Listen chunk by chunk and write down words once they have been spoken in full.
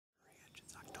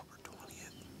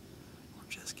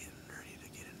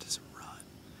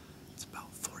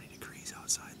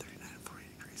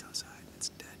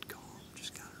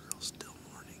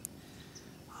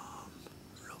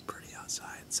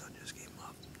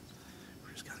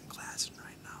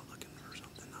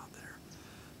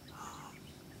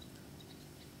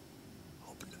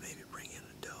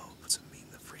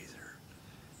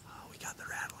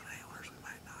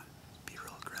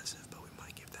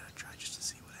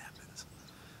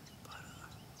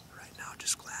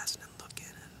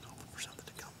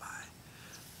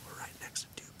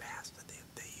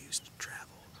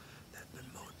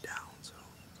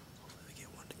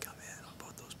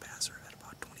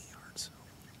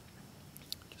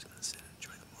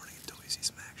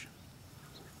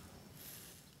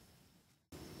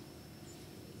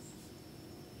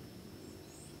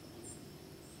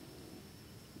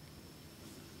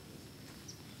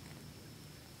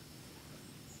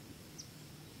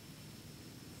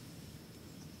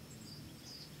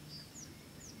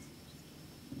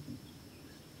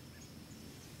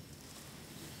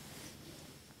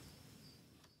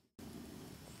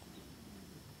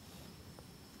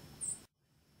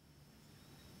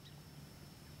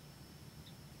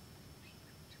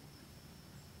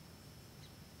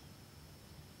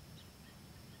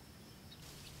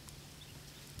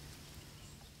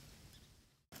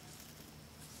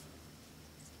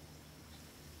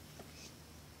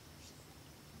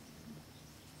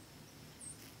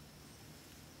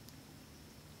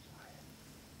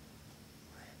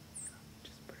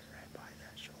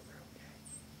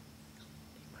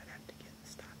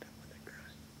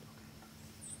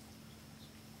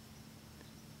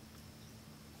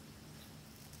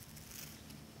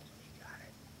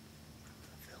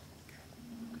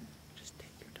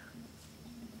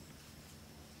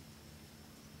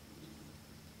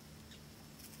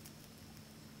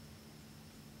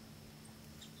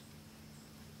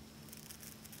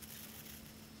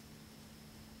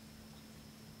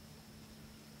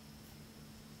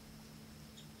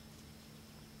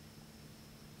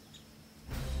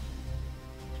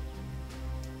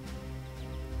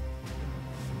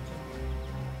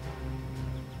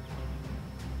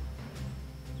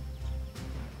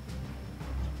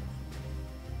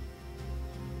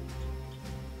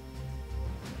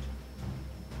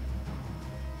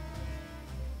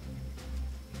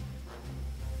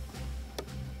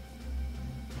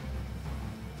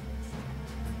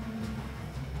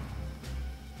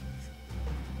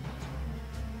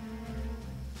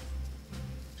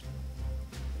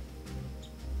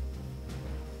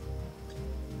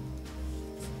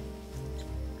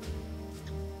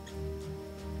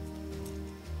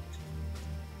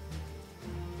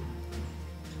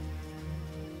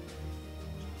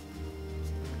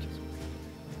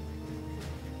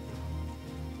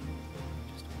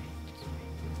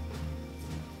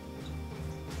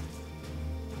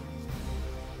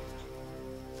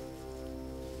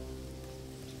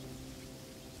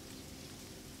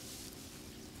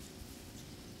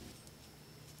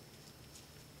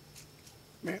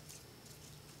Meh.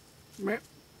 Meh.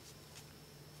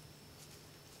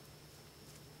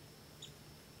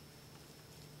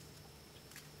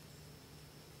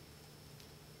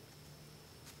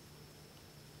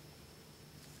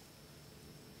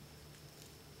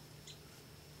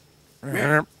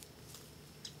 Meh.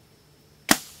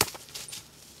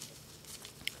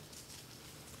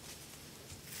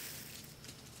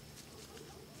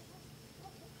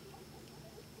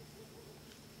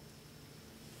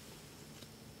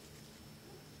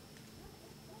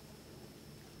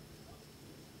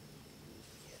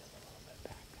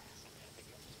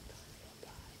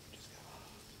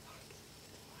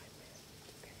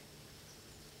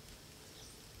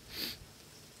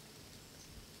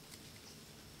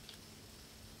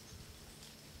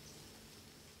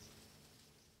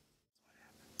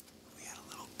 We had a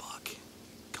little buck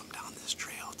come down this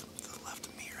trail to the left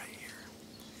of me right here.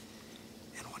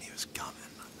 And when he was coming,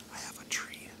 I have a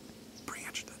tree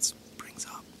branch that springs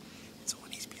up. And so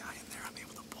when he's behind there, I'm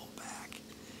able to pull back.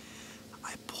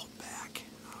 I pulled back.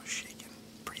 I was shaking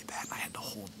pretty bad. I had to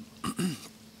hold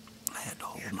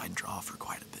my jaw for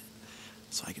quite a bit.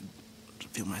 So I could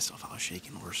feel myself. I was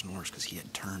shaking worse and worse because he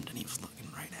had turned and he was looking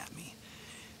right at me.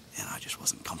 And I just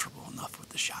wasn't comfortable enough with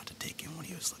the shot to take him when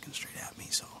he was looking straight at me.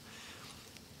 So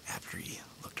after he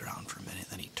looked around for a minute,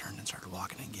 then he turned and started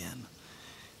walking again.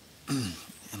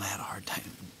 And I had a hard time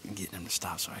getting him to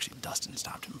stop, so actually Dustin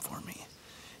stopped him for me.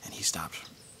 And he stopped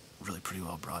really pretty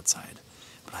well broadside.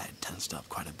 But I had tensed up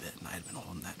quite a bit, and I had been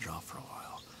holding that draw for a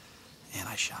while. And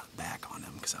I shot back on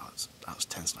him because I was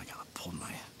tense, and I kind of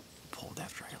pulled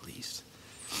after I released.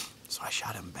 So I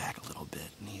shot him back a little bit,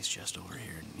 and he's just over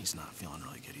here, and he's not feeling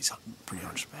really good. He's pretty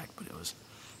hunchbacked, but it was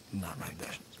not my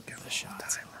best shot.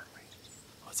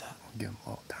 What's that? We'll give him a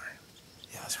little time.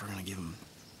 Yes, we're gonna give him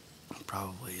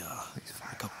probably a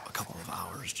couple of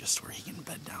hours just where he can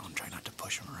bed down, try not to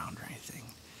push him around or anything,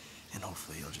 and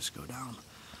hopefully he'll just go down.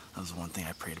 That was the one thing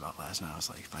I prayed about last night. I was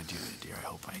like, if I do a deer, I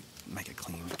hope I make a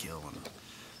clean kill, and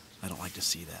I don't like to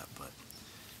see that, but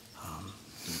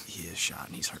he is shot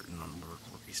and he's hurting him.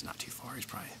 He's not too far. He's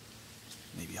probably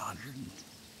maybe 100,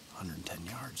 110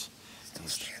 yards. Still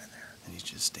standing there. And he's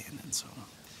just standing, so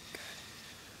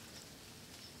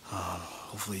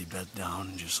hopefully he beds down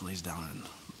and just lays down, and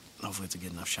hopefully it's a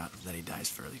good enough shot that he dies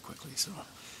fairly quickly. So,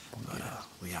 but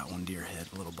we got one deer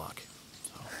hit, a little buck.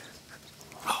 So,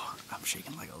 oh, I'm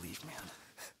shaking like a leaf, man.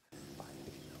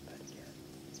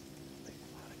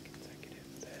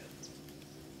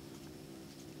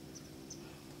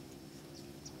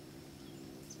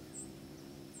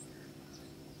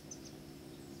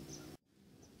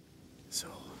 So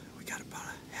we got about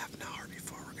a half an hour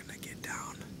before we're gonna get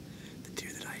down the deer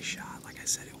that I shot. Like I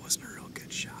said, it wasn't a real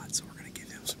good shot, so we're gonna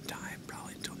give him some time,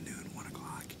 probably until noon, 1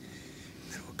 o'clock.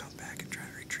 Then we'll come back and try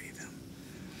to retrieve him.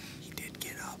 He did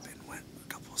get up and went a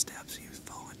couple of steps. He was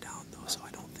falling down though, so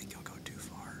I don't think he'll go too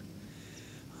far.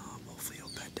 Hopefully he'll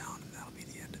bed down and that'll be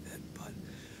the end of it. But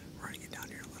we're gonna get down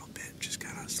here a little bit, just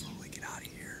kind of slowly get out of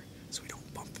here so we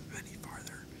don't bump him any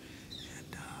farther,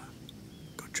 and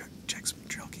go check some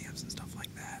trail cams and stuff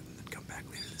like that, and then come back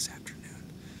later this afternoon.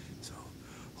 So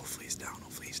hopefully he's down,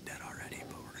 hopefully he's dead already,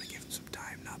 but we're gonna give him some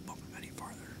time, not bump him any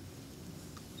farther.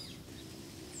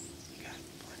 We got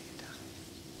plenty of time.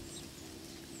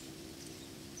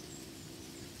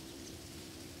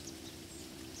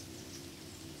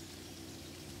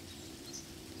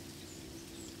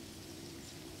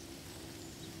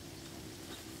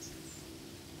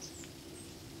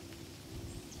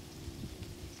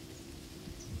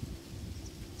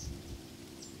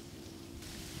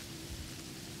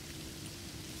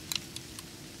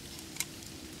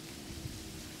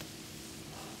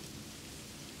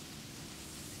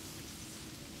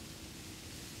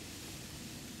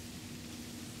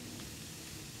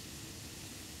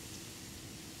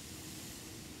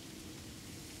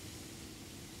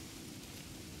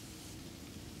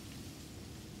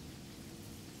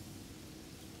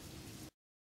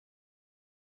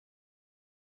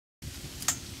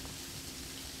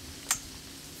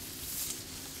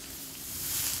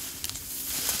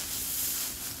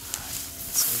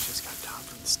 So we just got down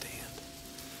from the stand.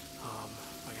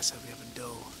 Like I said, we have a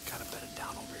doe kind of bedded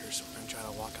down over here, so we're going to try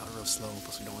to walk out real slow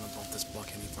because we don't want to bump this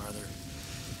buck any farther.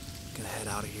 Gonna head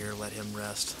out of here, let him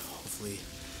rest. Hopefully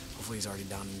he's already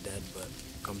down and dead, but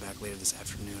come back later this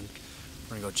afternoon.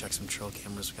 We're gonna go check some trail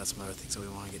cameras. We got some other things that we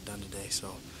want to get done today,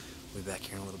 so we'll be back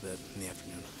here in a little bit in the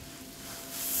afternoon.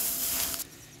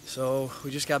 So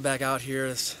we just got back out here.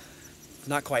 It's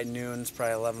not quite noon. It's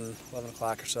probably 11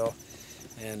 o'clock or so,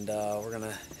 and we're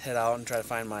gonna head out and try to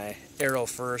find my arrow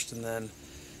first, and then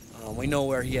We know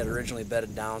where he had originally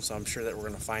bedded down, so I'm sure that we're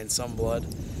going to find some blood,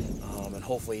 and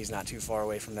hopefully he's not too far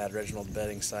away from that original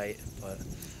bedding site. But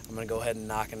I'm going to go ahead and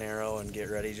knock an arrow and get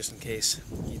ready just in case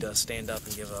he does stand up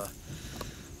and give a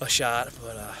shot.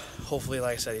 But hopefully,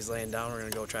 like I said, he's laying down. We're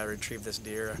going to go try to retrieve this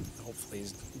deer. Hopefully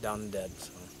he's down and dead.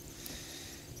 So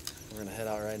we're going to head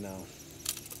out right now.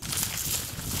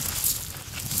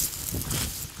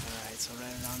 Alright, so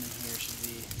right around in here should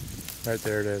be... Right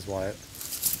there it is, Wyatt.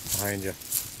 Behind you.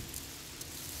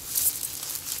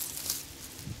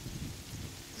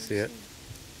 See it?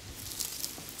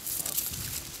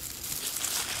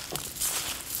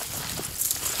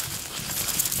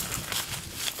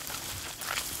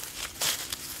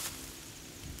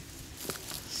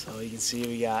 So you can see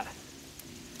we got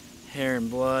hair and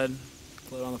blood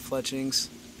on the fletchings.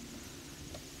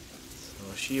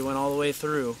 So she went all the way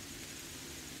through.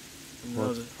 And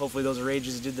hopefully those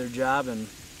rages did their job and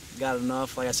got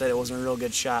enough. Like I said, it wasn't a real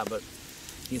good shot, but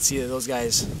you can see that those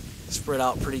guys spread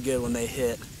out pretty good when they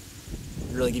hit.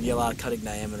 Really give you a lot of cutting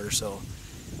diameter, so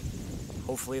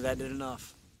hopefully that did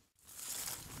enough.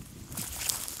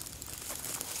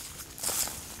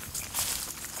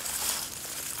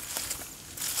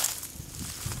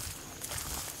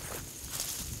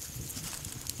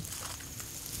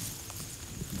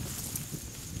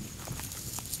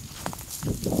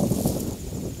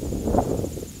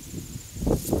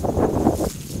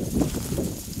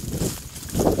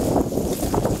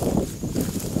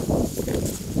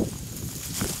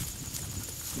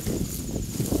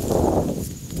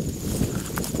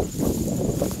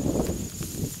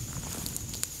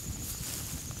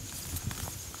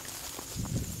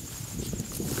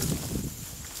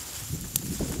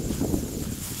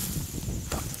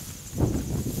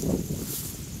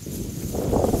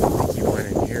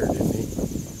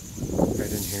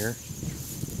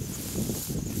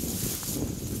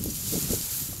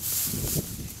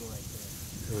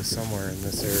 It was somewhere in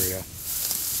this area.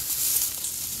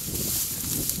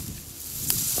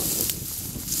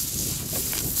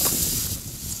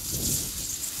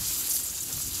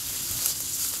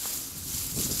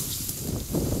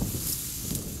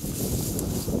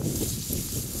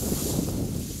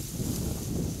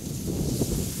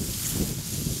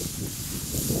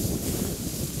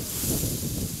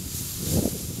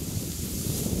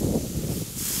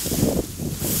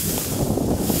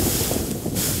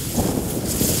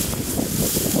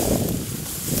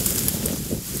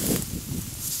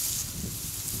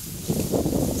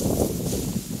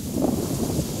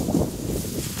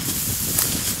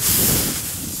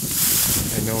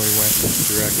 I know he went this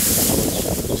direction,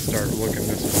 so let's start looking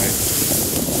this way.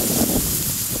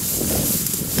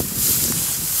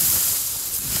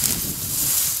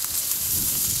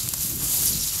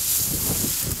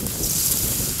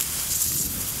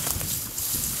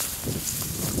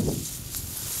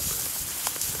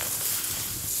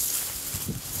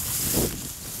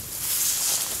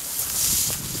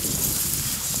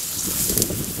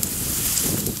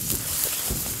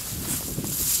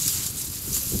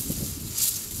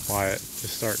 Wyatt,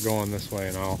 just start going this way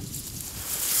and I'll...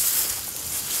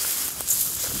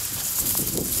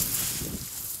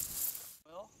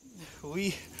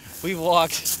 Well, we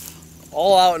walked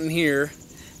all out in here,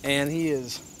 and he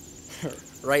is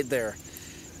right there.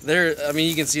 I mean,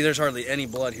 you can see there's hardly any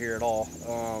blood here at all.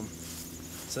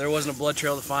 So there wasn't a blood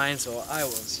trail to find. So I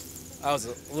was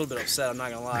a little bit upset. I'm not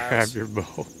gonna lie. Grab your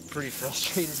bow. Pretty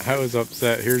frustrated. I was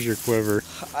upset. Here's your quiver.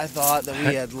 I thought that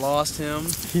we had lost him.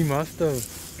 He must have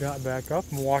got back up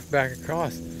and walked back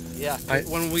across. Yeah.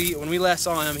 When we last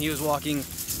saw him, he was walking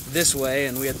this way,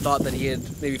 and we had thought that he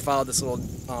had maybe followed this little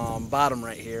bottom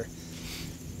right here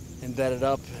and bedded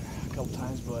up a couple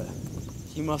times, but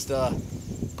he must have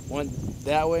went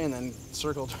that way and then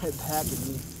circled right back, and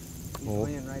he's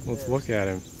laying right there. Let's look at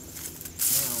him. Oh,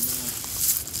 man.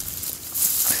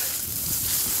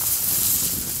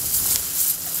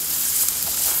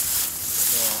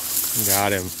 So,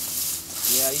 Got him.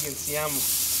 yeah, you can see I'm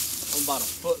about a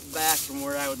foot back from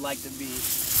where I would like to be.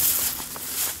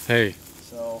 Hey,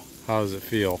 So, how does it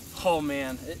feel? oh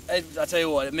man, I tell you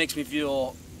what, it makes me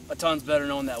feel a tons better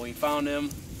knowing that we found him.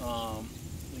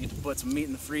 We get to put some meat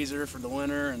in the freezer for the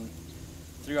winter and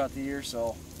throughout the year,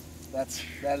 so that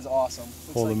is awesome.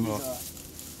 Looks Hold like him he's up.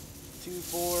 a 2,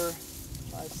 4,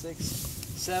 5, 6,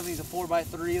 7. He's a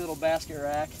 4x3 little basket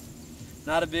rack.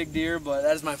 Not a big deer, but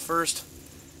that is my first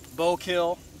bow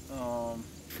kill.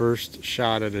 First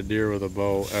shot at a deer with a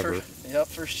bow ever.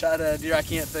 First shot at a deer. I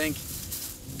can't thank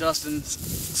Dustin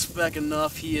Speck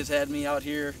enough. He has had me out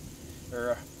here,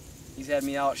 or he's had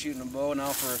me out shooting a bow now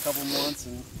for a couple months,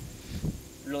 and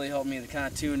really helped me to kind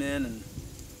of tune in. And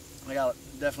I got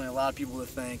definitely a lot of people to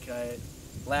thank.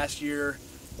 Last year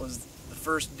was the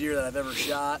first deer that I've ever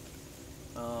shot.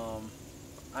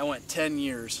 I went 10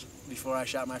 years before I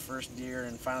shot my first deer,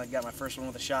 and finally got my first one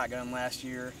with a shotgun last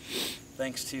year,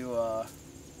 thanks to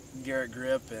Garrett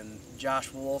Grip and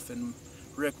Josh Wolf and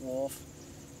Rick Wolf.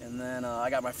 And then I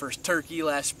got my first turkey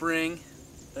last spring,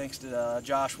 thanks to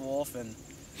Josh Wolf, and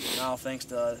now thanks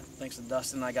to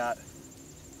Dustin, I got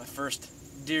my first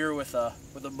deer with a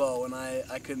bow, and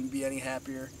I couldn't be any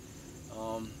happier.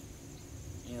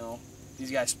 You know,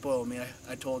 these guys spoiled me.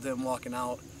 I told him walking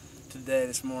out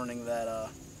this morning that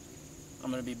I'm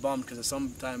gonna be bummed because at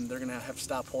some time they're gonna have to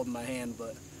stop holding my hand,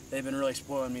 but they've been really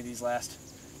spoiling me these last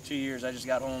 2 years. I just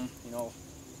got home, you know,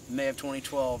 May of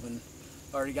 2012, and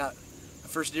already got my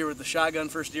first deer with the shotgun,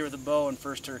 first deer with the bow, and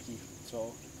first turkey.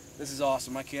 So this is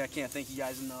awesome. I can't thank you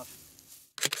guys enough.